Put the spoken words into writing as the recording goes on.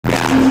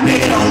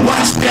Nigga, don't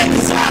watch that,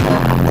 cause I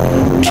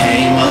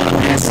came up,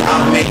 that's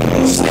all me.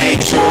 Stay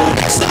true,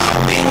 that's all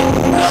me.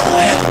 No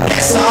help,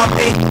 that's all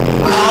me.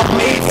 All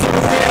me for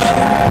real.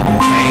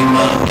 Came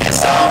up,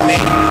 that's all me.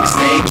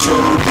 Stay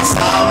true, that's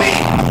all me.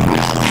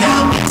 No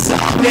help, that's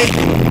all me.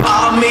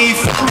 All me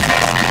for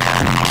real.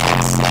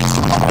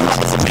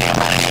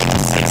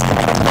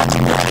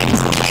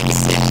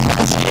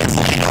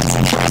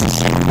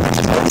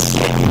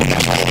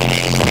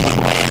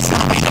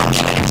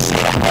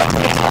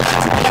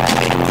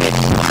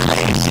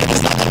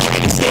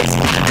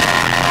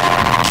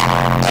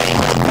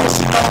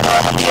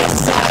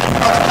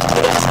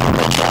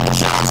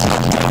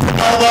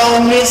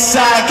 On this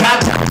side,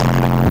 got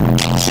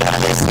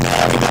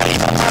everybody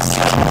on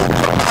myself,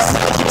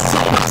 just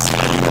on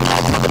myself, you know,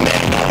 I'm the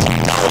man, you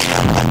know,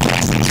 I'm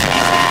casting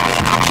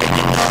I'm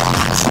taking all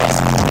my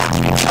trust, I'm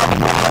talking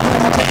about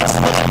my best,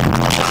 but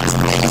I'm just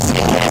making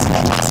some gas,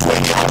 I swear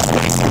I was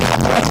wasting my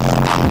breath,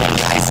 I'm the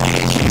light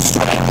skin, keep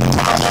straight,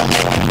 I'm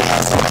making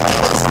buzz,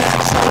 it's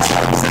not shows,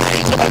 it's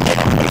age of a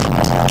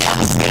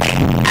I'm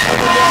skinny,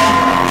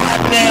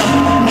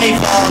 goddamn, pay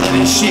for all of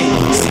this shit,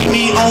 see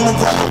me on the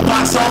road,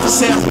 box office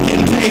sales,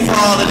 getting paid for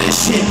all of this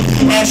shit.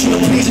 Ask you to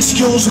please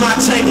excuse my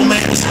table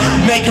manners,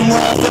 making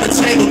room for the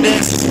table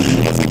dances.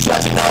 If we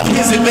judging off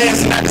his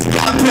advances, I just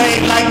got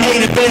paid like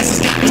 8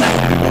 advances.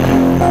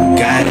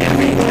 Got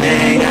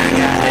everything, I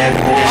got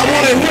everything. I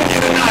wanna hear you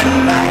tonight.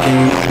 I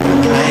can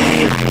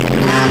complain,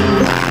 I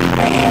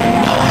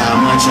know how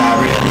much I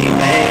really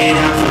made.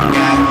 I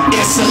forgot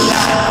it's a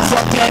lot.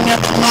 Fuck that,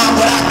 never mind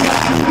what I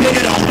got.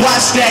 Nigga, don't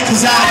watch that,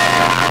 cause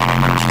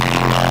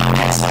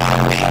that's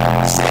all me.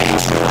 Stay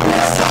true,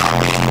 that's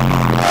all me.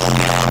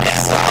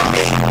 That's all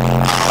me.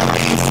 All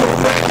me for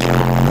real.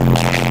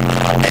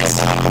 That's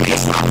all me.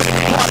 It's my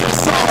favorite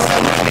song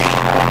already.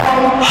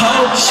 Ho,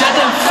 shut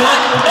the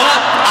fuck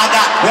up. I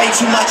got way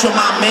too much on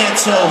my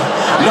mental.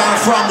 Learn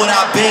from what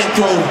I've been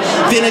through.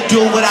 Didn't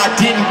do what I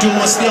didn't do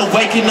and still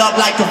waking up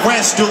like the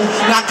rest do.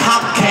 Not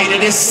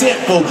complicated, it's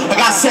simple. I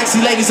got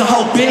sexy ladies, a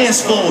whole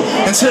Benz full.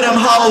 And to them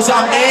hoes,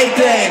 I'm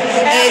anything,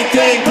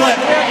 but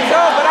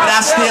I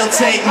still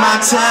take my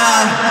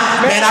time.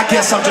 Man, I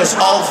guess I'm just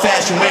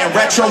old-fashioned. Wearing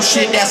retro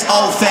shit, that's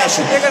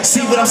old-fashioned.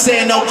 See what I'm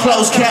saying? No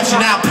closed caption.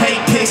 Now paint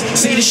pics,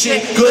 see the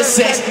shit, good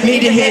sex,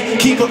 need a hit,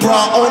 keep a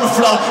bra on the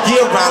floor,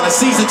 year round. The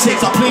season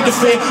ticks, I plead the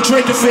fifth,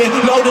 drink the fifth,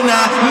 load the 9,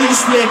 need a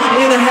split,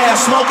 in a half,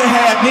 smoke a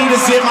half, need a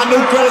zip. My new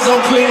girl is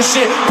on clean as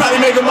shit, probably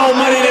making more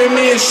money than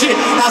me and shit.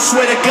 I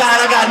swear to God,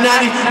 I got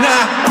 99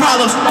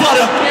 problems,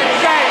 butter.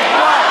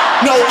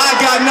 No, I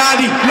got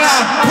 99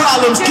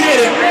 problems, get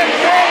it.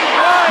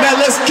 Man,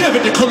 let's give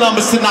it to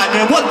Columbus tonight,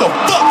 man. What the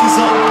fuck is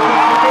up?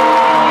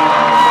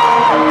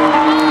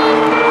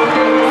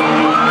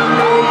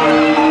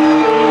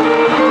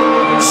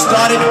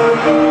 Started.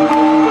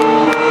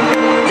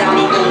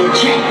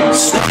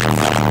 Started from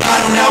the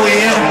bottom, now we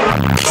here.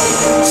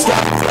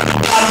 Started from the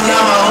bottom,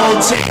 now my whole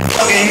team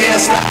fucking here.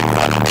 Started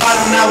from the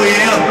bottom, now we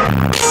here.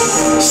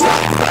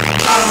 Started from the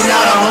bottom,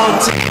 now the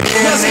whole team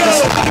here. Let's go.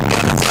 Started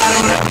from the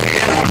bottom, now we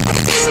here.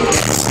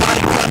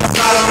 Started from the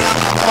bottom, now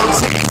the whole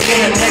team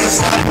here. Nigga,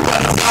 started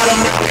from the bottom,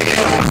 now we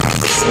here.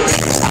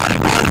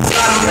 Started from the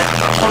bottom, now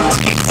the whole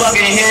team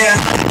fucking here.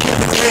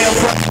 Real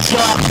fucking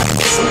drunk.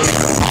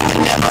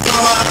 Never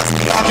come out,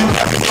 y'all can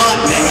never run,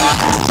 nigga.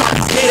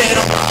 Get it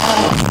on my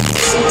own.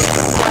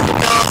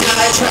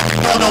 I traffic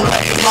on the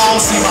way long,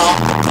 see my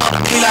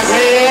be like,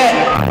 yeah.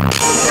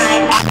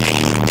 I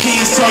need the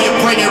keys, so you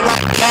bring it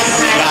right back,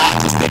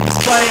 nigga.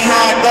 It's funny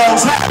how it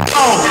goes, half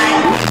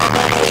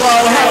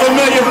a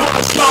million for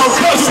the show,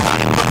 cause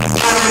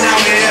now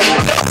we here.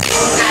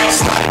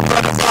 Started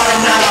from the bottom,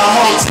 now the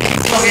whole team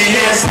fucking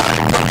here.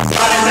 Started from the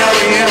bottom, now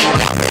we here.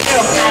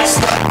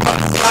 Started from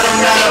the bottom,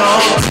 now the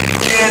whole team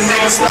here,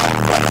 nigga.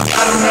 Started from the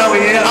bottom, now we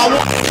here. I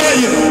wanna hear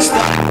you.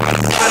 Started from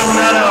the bottom,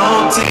 now the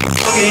whole team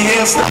fucking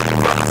here. Started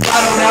from the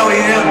bottom, now we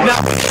here. Now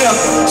we here.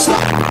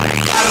 Started from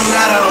the bottom,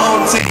 now the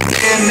whole team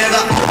here,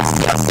 nigga.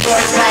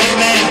 First time,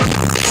 man.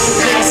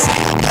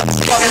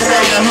 Fucking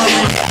ready to hook.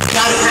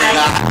 Got it,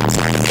 nigga.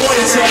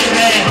 40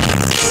 man.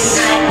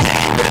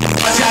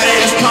 Watch out, it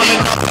is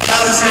coming.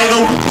 Out this nigga.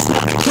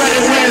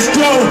 Credit where it's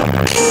due.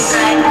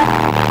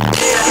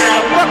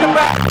 Welcome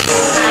back.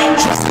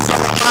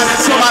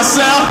 Honest to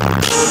myself.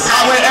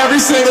 I wear every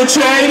single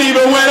chain,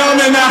 even when I'm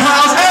in the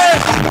house. Hey!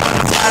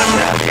 Bottom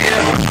now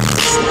here.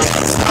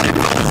 Started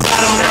from the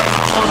bottom now.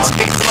 I'm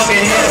taking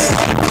fucking hits.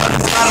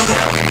 Bottom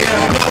now here.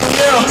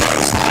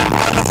 Started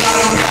from the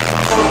bottom now.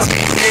 I'm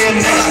taking here,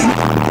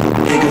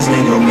 niggas,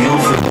 nigga, real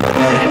freak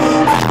that.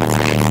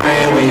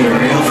 Where your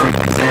real freak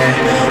that.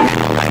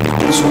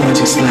 Too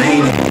much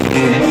explaining,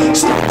 yeah.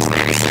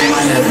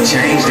 I never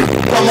changed it.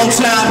 One more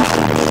time.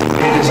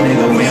 Niggas,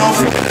 nigga, real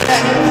freak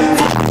that.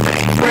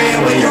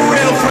 Where your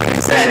real freak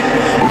that.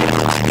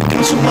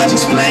 Too much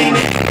explaining,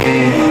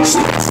 yeah.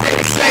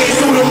 Stay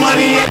through the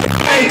money and the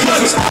pay, cause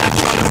it's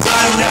from the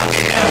bottom now,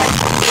 yeah.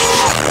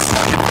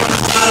 From the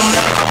bottom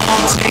now,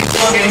 I'm taking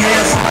fucking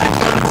hands.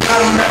 From the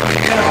bottom now,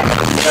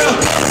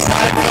 yeah.